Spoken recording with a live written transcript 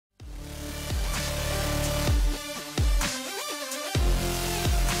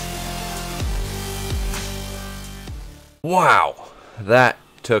Wow, that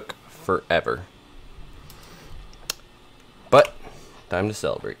took forever. But, time to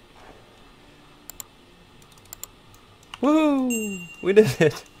celebrate. Woo! We did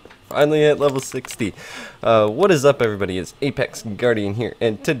it! Finally hit level 60. What is up, everybody? It's Apex Guardian here,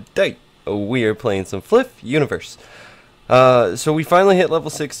 and today we are playing some Flyff Universe. So we finally hit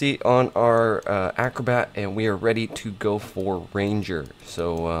level 60 on our Acrobat, and we are ready to go for Ranger.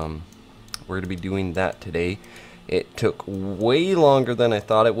 So we're going to be doing that today. It took way longer than I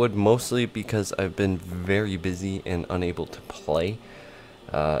thought it would, mostly because I've been very busy and unable to play.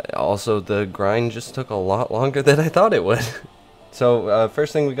 Also, the grind just took a lot longer than I thought it would. So,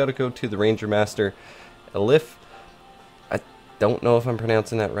 first thing, we got to go to the Ranger Master, Flyff. I don't know if I'm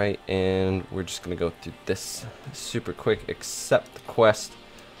pronouncing that right, and we're just going to go through this super quick, accept the quest.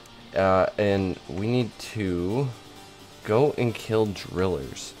 And we need to go and kill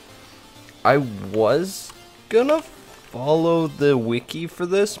drillers. I was gonna follow the wiki for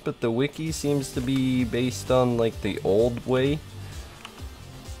this, but the wiki seems to be based on like the old way,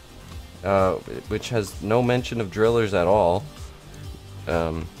 which has no mention of drillers at all.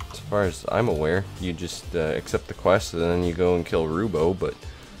 As far as I'm aware, you just accept the quest and then you go and kill Rubo, but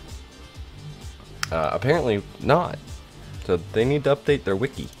apparently not. So they need to update their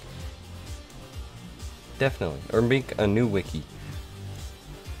wiki. Definitely. Or make a new wiki.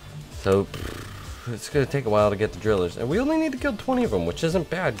 So it's going to take a while to get the drillers. And we only need to kill 20 of them, which isn't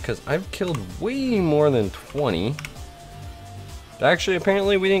bad because I've killed way more than 20. Actually,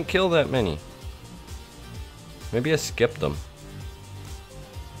 apparently we didn't kill that many. Maybe I skipped them.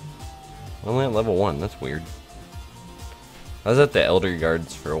 Only at level 1, that's weird. I was at the Elder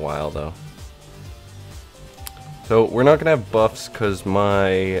Guards for a while though. So we're not gonna have buffs because my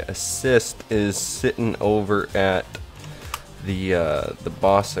assist is sitting over at the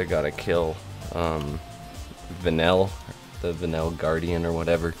boss I gotta kill, Vanel, the Vanel Guardian or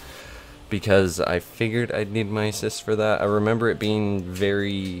whatever, because I figured I'd need my assist for that. I remember it being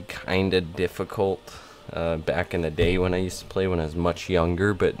very kinda difficult back in the day when I used to play when I was much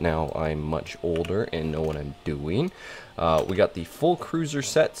younger, but now I'm much older and know what I'm doing. We got the full cruiser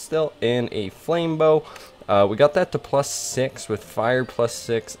set still and a flame bow. We got that to +6 with fire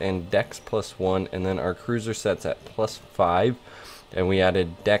 +6 and dex +1, and then our cruiser set's at +5, and we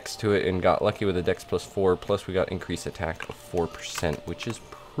added dex to it and got lucky with a dex +4, plus we got increased attack of 4%, which is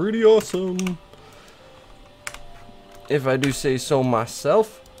pretty awesome, if I do say so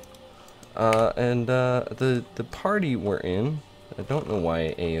myself. And the party we're in, I don't know why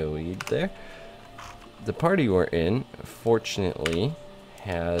I AoE'd there. The party we're in, fortunately,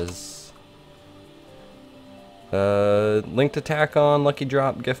 has linked attack on, lucky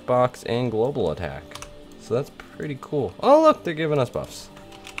drop, gift box, and global attack. So that's pretty cool. Oh look, they're giving us buffs.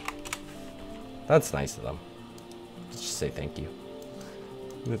 That's nice of them. Let's just say thank you.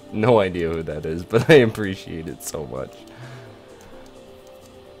 No idea who that is, but I appreciate it so much.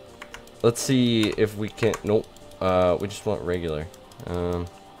 Let's see if we can. Nope. We just want regular. I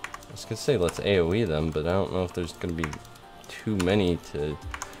was gonna say let's AoE them, but I don't know if there's gonna be too many to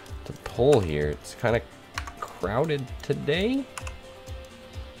pull here. It's kind of crowded today,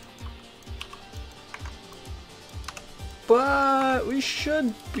 but we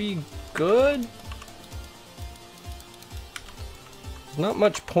should be good. Not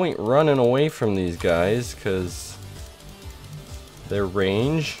much point running away from these guys because their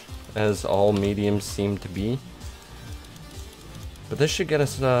range, as all mediums seem to be. But this should get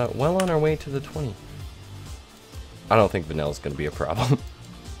us well on our way to the 20. I don't think Vanel's going to be a problem.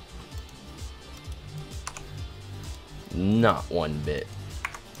 Not one bit.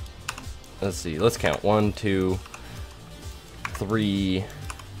 Let's see, let's count. 1, 2, 3,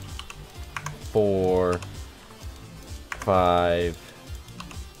 4, 5,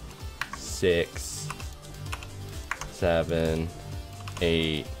 6, 7,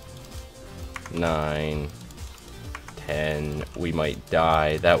 8, 9, 10. We might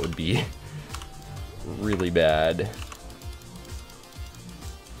die. That would be really bad.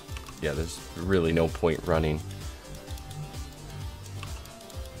 Yeah, there's really no point running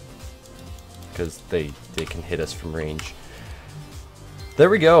because they can hit us from range. There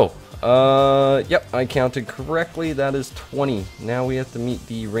we go. Yep, I counted correctly. That is 20. Now we have to meet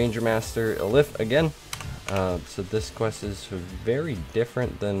the Ranger Master Flyff again. So this quest is very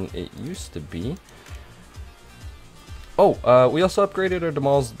different than it used to be. Oh, we also upgraded our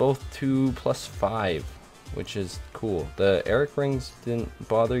Demals both to +5, which is cool. The Eric rings didn't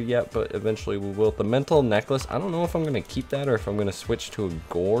bother yet, but eventually we will. The mental necklace, I don't know if I'm going to keep that or if I'm going to switch to a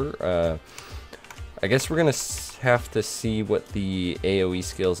gore. I guess we're going to have to see what the AoE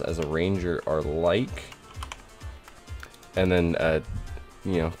skills as a ranger are like. and then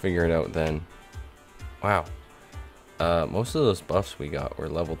you know, figure it out then. Wow. Most of those buffs we got were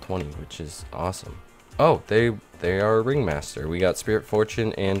level 20, which is awesome. Oh, they are Ringmaster. We got Spirit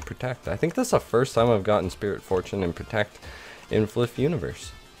Fortune and Protect. I think that's the first time I've gotten Spirit Fortune and Protect in Flyff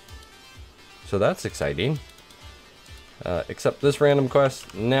Universe. So that's exciting. Except this random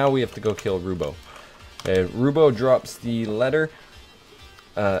quest, now we have to go kill Rubo. Rubo drops the letter,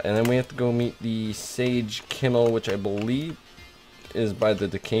 and then we have to go meet the Sage Kimmel, which I believe is by the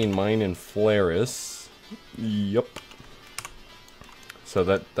Decaying Mine in Flaris. Yup. So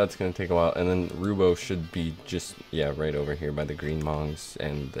that's gonna take a while, and then Rubo should be just, yeah, right over here by the Green Mongs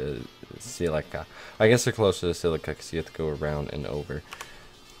and the Silica. I guess they're close to the Silica because you have to go around and over.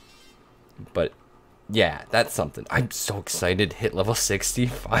 But yeah, that's something. I'm so excited to hit level 60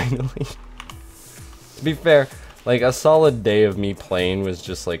 finally. To be fair, like a solid day of me playing was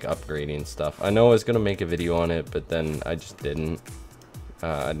just like upgrading stuff. I know I was gonna make a video on it, but then I just didn't.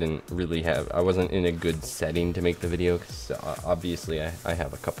 I didn't really have, I wasn't in a good setting to make the video because obviously I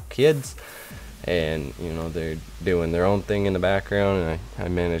have a couple kids and, you know, they're doing their own thing in the background, and I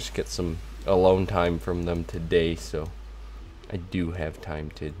managed to get some alone time from them today, so I do have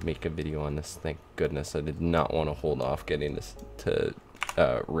time to make a video on this. Thank goodness. I did not want to hold off getting this to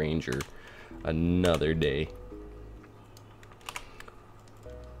Ranger another day.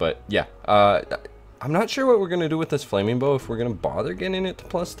 But yeah, I'm not sure what we're going to do with this flaming bow. If we're going to bother getting it to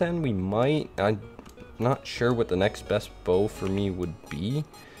plus 10, we might. I'm not sure what the next best bow for me would be.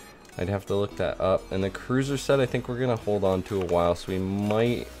 I'd have to look that up. And the cruiser set, I think we're going to hold on to a while, so we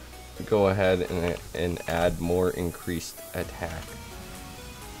might go ahead and add more increased attack.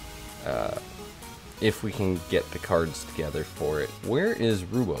 If we can get the cards together for it. Where is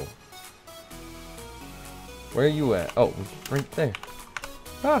Rubo? Where are you at? Oh, right there.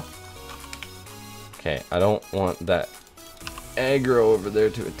 Ah! Okay, I don't want that aggro over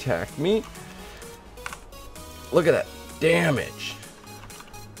there to attack me. Look at that damage.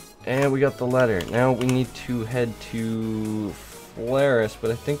 And we got the letter. Now we need to head to Flaris,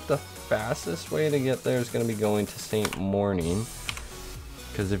 but I think the fastest way to get there is going to be going to St. Morning.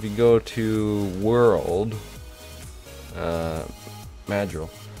 Because if you go to World, Madrigal,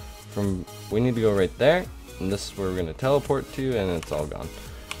 we need to go right there, and this is where we're going to teleport to, and it's all gone.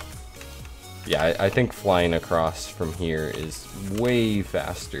 Yeah, I think flying across from here is way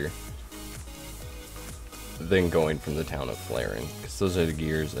faster than going from the town of Flarin, because those are the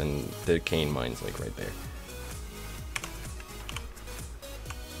gears and the Decaying Mine's like right there.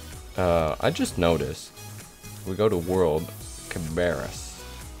 I just noticed, we go to World, Cabarrus.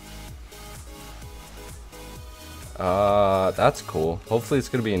 That's cool. Hopefully it's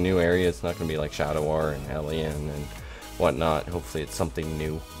going to be a new area. It's not going to be like Shadow War and Hellion and whatnot. Hopefully it's something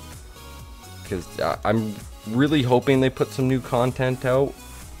new. Because I'm really hoping they put some new content out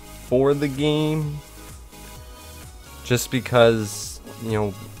for the game. Just because, you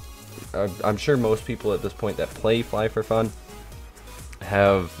know, I'm sure most people at this point that play Fly for Fun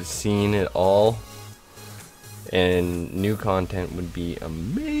have seen it all. And new content would be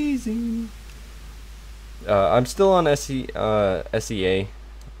amazing. I'm still on SEA,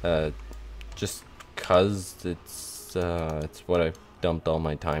 just cause it's what I dumped all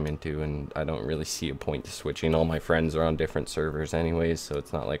my time into, and I don't really see a point to switching. All my friends are on different servers anyways, so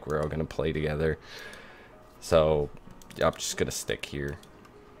it's not like we're all gonna play together. So I'm just gonna stick here.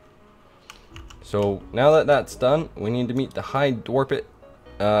 So now that that's done, we need to meet the High Dwarpet,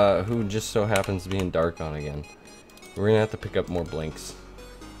 who just so happens to be in Darkon again. We're gonna have to pick up more blinks.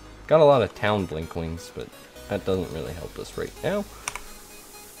 Got a lot of town blink wings, but that doesn't really help us right now.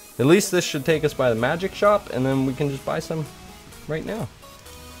 At least this should take us by the magic shop, and then we can just buy some right now.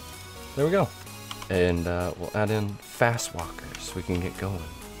 There we go. And we'll add in fast walkers so we can get going.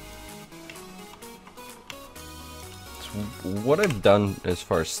 So what I've done as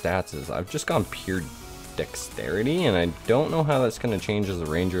far as stats is I've just gone pure dexterity, and I don't know how that's going to change as a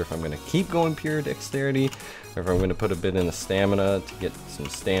ranger, if I'm going to keep going pure dexterity or if I'm going to put a bit in the stamina to get some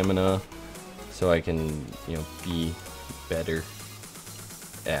stamina so I can, you know, be better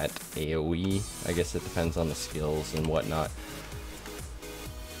at AoE. I guess it depends on the skills and whatnot.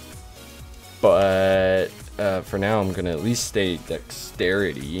 But for now I'm going to at least stay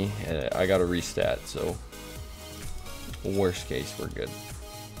dexterity. I got a restat, so worst case we're good.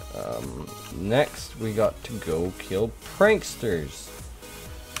 Next we got to go kill pranksters.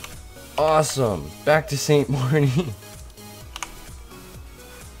 Awesome! Back to St. Morning.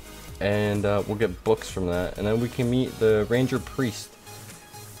 And we'll get books from that, and then we can meet the Ranger Priest,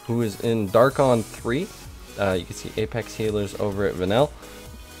 who is in Darkon 3. You can see Apex Healers over at Vanel.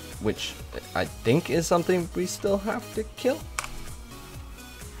 which I think is something we still have to kill.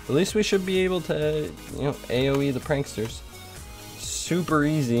 At least we should be able to, you know, AoE the pranksters. Super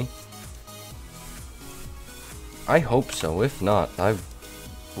easy. I hope so. If not, I've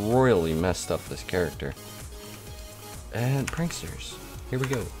royally messed up this character. And pranksters. Here we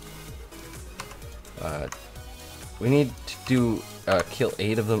go. We need to do kill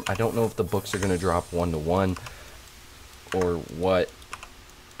 8 of them. I don't know if the books are gonna drop 1-to-1 or what,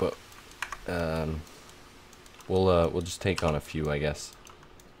 but we'll just take on a few, I guess.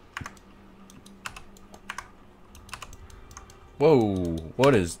 Whoa!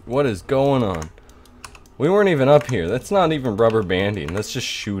 What is going on? We weren't even up here. That's not even rubber banding. That's just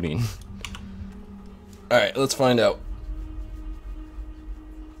shooting. All right, let's find out.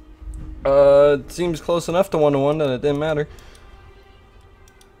 It seems close enough to 1-to-1 that it didn't matter.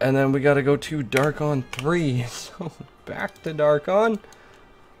 And then we gotta go to Dark on 3. So back to Dark on.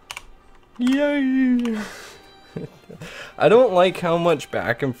 Yay! I don't like how much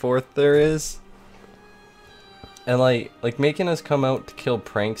back and forth there is. And like making us come out to kill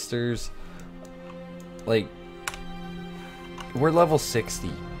pranksters. Like, we're level 60.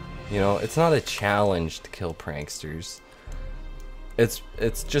 You know, it's not a challenge to kill pranksters.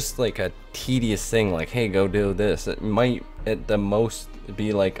 It's just like a tedious thing, like, hey, go do this. It might at the most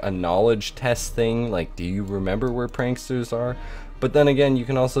be like a knowledge test thing, like, do you remember where pranksters are? But then again, you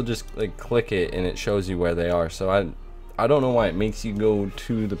can also just like click it and it shows you where they are. So I don't know why it makes you go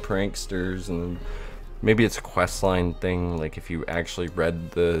to the pranksters, and maybe it's a questline thing, like if you actually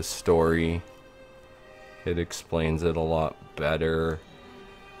read the story, it explains it a lot better.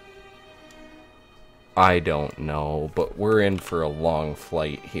 I don't know, but we're in for a long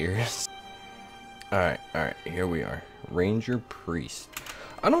flight here. Alright, here we are. Ranger Priest.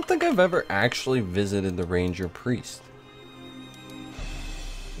 I don't think I've ever actually visited the Ranger Priest.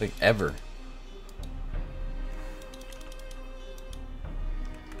 Like, ever.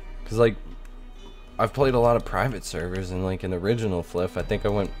 Because, like, I've played a lot of private servers, and, like, in the original Flyff, I think I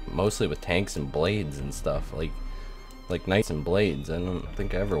went mostly with tanks and blades and stuff. Like knights and blades. I don't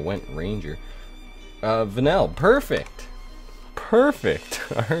think I ever went Ranger. Vanel, perfect. Perfect.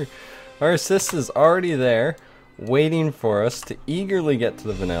 Our assist is already there, waiting for us to eagerly get to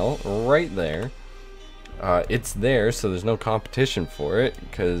the Vanel, right there. It's there, so there's no competition for it,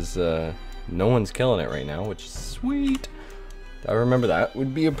 because no one's killing it right now, which is sweet. I remember that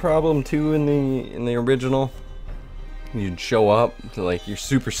would be a problem too in the original. You'd show up to, like, you're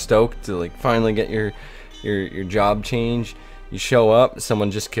super stoked to, like, finally get your job change. You show up, someone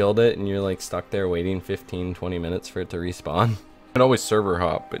just killed it, and you're like stuck there waiting 15-20 minutes for it to respawn. You can always server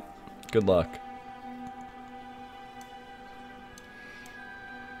hop, but good luck.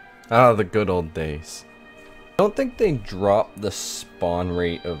 Ah, the good old days. I don't think they dropped the spawn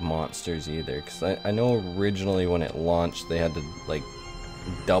rate of monsters either, because I know originally when it launched they had to like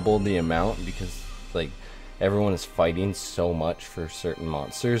double the amount because like everyone is fighting so much for certain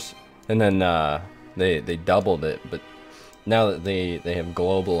monsters, and then they doubled it, but now that they have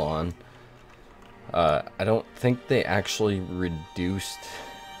global on, I don't think they actually reduced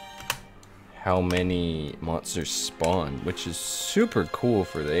how many monsters spawn, which is super cool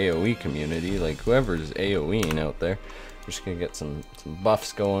for the AoE community. Like, whoever's AoEing out there, we're just gonna get some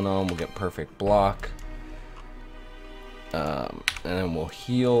buffs going on. We'll get perfect block, and then we'll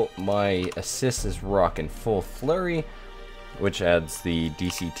heal. My assist is rocking full flurry, which adds the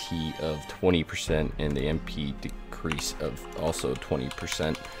DCT of 20% and the MP decrease of also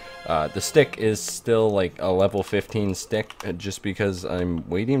 20%. The stick is still like a level 15 stick, just because I'm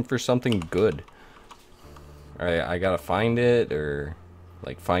waiting for something good. Alright, I gotta find it, or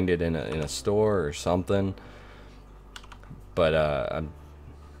like find it in a store or something. But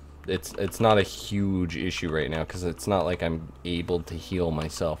it's not a huge issue right now, because it's not like I'm able to heal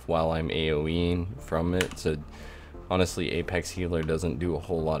myself while I'm AoEing from it. So honestly, Apex Healer doesn't do a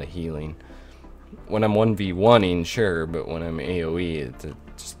whole lot of healing. When I'm 1v1ing, sure, but when I'm AoE, it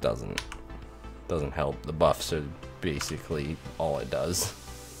just doesn't help. The buffs are basically all it does.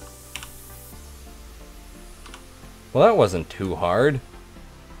 Well, that wasn't too hard.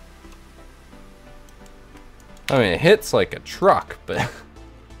 I mean, it hits like a truck, but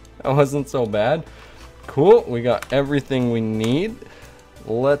that wasn't so bad. Cool, we got everything we need.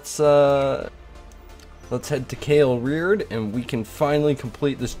 Let's head to Kale Reared, and we can finally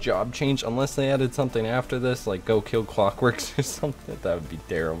complete this job change, unless they added something after this, like go kill Clockworks or something. That would be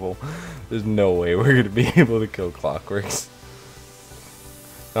terrible. There's no way we're going to be able to kill Clockworks.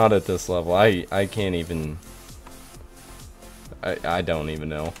 Not at this level. I can't even... I don't even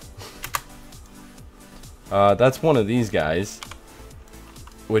know. That's one of these guys.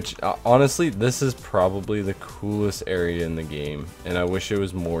 Which, honestly, this is probably the coolest area in the game. And I wish it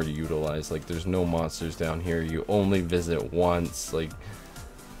was more utilized. Like, there's no monsters down here. You only visit once. Like,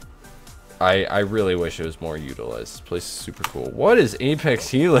 I really wish it was more utilized. This place is super cool. What is Apex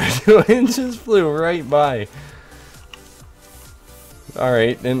Healer doing? It just flew right by.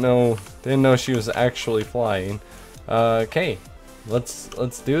 Alright, didn't know she was actually flying. Okay, let's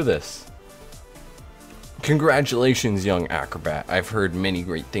do this. Congratulations, young acrobat. I've heard many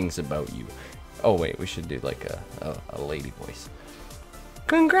great things about you. Oh wait, we should do like a lady voice.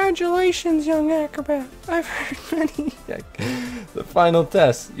 Congratulations, young acrobat. I've heard many. The final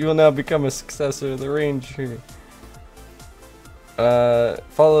test. You will now become a successor of the ranger.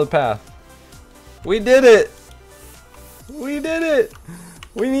 Follow the path. We did it! We did it!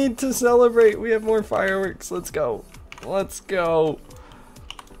 We need to celebrate. We have more fireworks. Let's go. Let's go.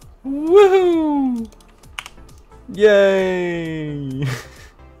 Woohoo! Yay!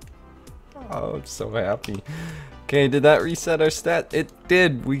 Oh, I'm so happy. Okay, did that reset our stat? It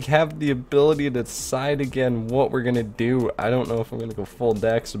did. We have the ability to decide again what we're gonna do. I don't know if I'm gonna go full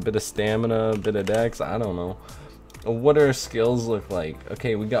dex, a bit of stamina, a bit of dex. I don't know. What do our skills look like?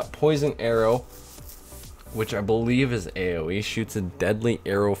 Okay, we got poison arrow, which I believe is AoE. Shoots a deadly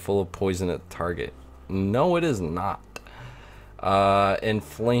arrow full of poison at the target. No, it is not. And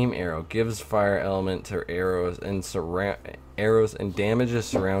flame arrow gives fire element to arrows and damages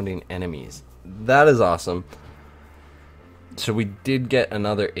surrounding enemies. That is awesome. So we did get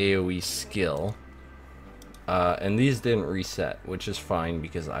another AoE skill, and these didn't reset, which is fine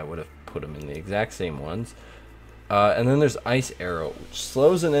because I would have put them in the exact same ones. And then there's ice arrow, which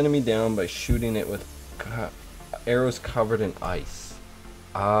slows an enemy down by shooting it with arrows covered in ice.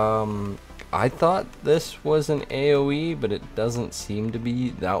 I thought this was an AoE, but it doesn't seem to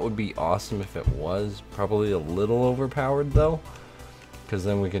be. That would be awesome if it was. Probably a little overpowered though, because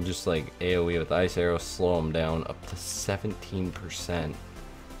then we could just like AoE with ice arrow, slow them down up to 17%,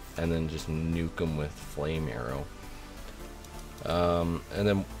 and then just nuke them with flame arrow. And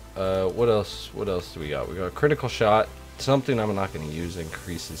then what else do we got? We got a critical shot, something I'm not going to use.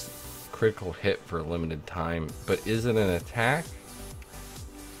 Increases critical hit for a limited time, but is it an attack?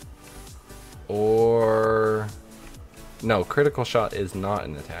 Or no, critical shot is not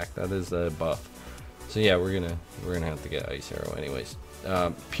an attack. That is a buff. So yeah, we're gonna have to get ice arrow anyways.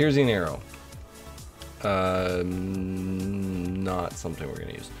 Piercing arrow. Not something we're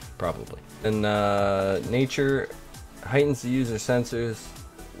gonna use probably. And nature heightens the user sensors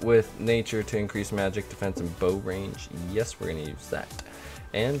with nature to increase magic defense and bow range. Yes, we're gonna use that.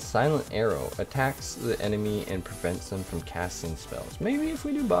 And silent arrow attacks the enemy and prevents them from casting spells. Maybe if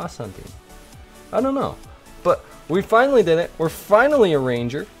we do boss hunting. I don't know, but we finally did it. We're finally a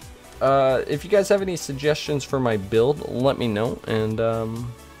ranger. If you guys have any suggestions for my build, let me know, and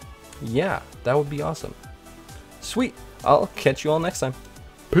yeah, that would be awesome. Sweet. I'll catch you all next time.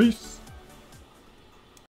 Peace.